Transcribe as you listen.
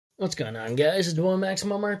What's going on, guys? It's Dwayne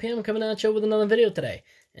Maximum RPM coming at you with another video today.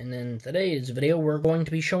 And in today's video, we're going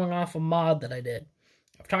to be showing off a mod that I did.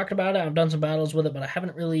 I've talked about it, I've done some battles with it, but I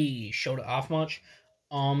haven't really showed it off much.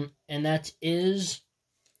 And that is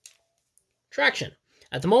Traction.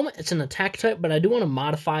 At the moment, it's an attack type, but I do want to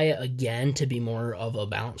modify it again to be more of a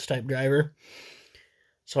balance type driver.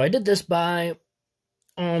 So I did this by,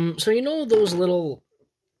 so you know those little,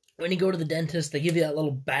 when you go to the dentist, they give you that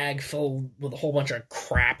little bag filled with a whole bunch of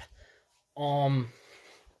crap.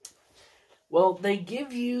 Well, they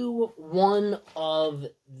give you one of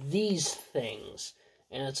these things,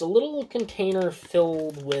 and it's a little container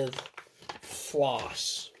filled with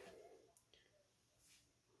floss.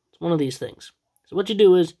 It's one of these things. So what you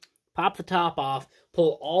do is pop the top off,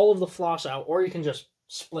 pull all of the floss out, or you can just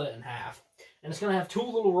split it in half. And it's going to have two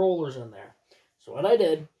little rollers in there. So what I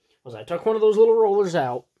did was I took one of those little rollers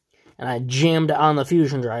out, and I jammed it on the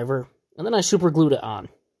fusion driver, and then I super glued it on.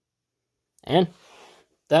 And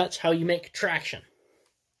that's how you make Traction.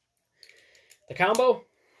 The combo,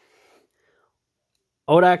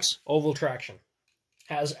 Odax Oval Traction.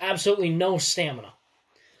 Has absolutely no stamina,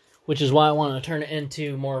 which is why I want to turn it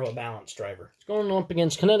into more of a balanced driver. It's going up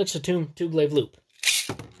against Kinetic Satum 2-Glaive Loop.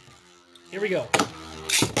 Here we go.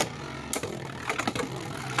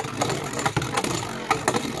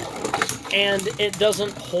 And it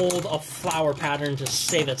doesn't hold a flower pattern to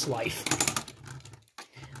save its life.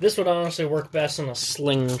 This would honestly work best in a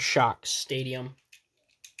Slingshot Stadium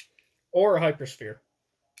or a Hypersphere.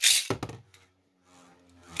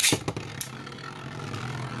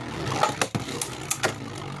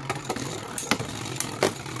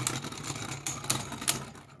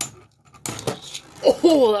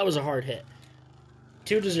 Oh, that was a hard hit.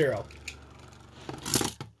 2-0.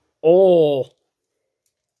 Oh.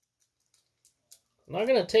 Not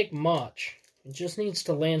going to take much. It just needs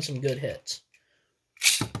to land some good hits.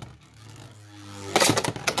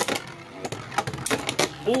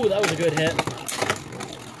 Ooh, that was a good hit.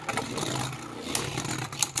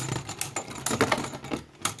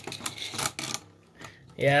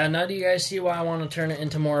 Yeah, now do you guys see why I want to turn it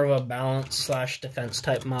into more of a balance/defense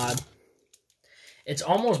type mod? It's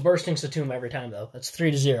almost bursting Satum every time, though. That's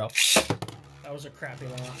 3-0. That was a crappy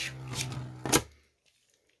launch.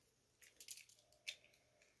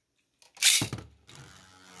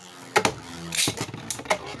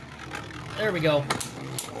 There we go.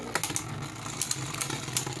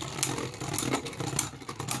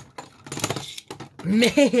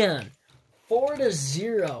 Man,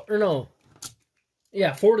 4-0. Or no.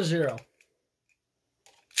 Yeah, 4-0.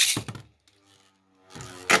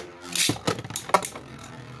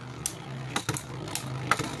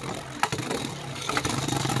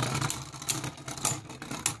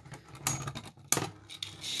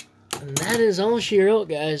 And that is all she wrote,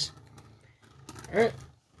 guys. Alright.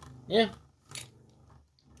 Yeah.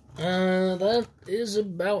 That is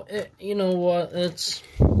about it. You know what?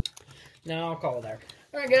 No, I'll call it there.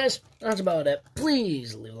 Alright, guys. That's about it.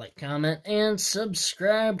 Please leave a like, comment, and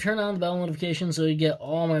subscribe. Turn on the bell notification so you get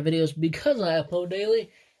all my videos because I upload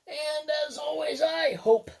daily. And as always, I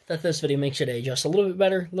hope that this video makes your day just a little bit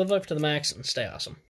better. Live life to the max and stay awesome.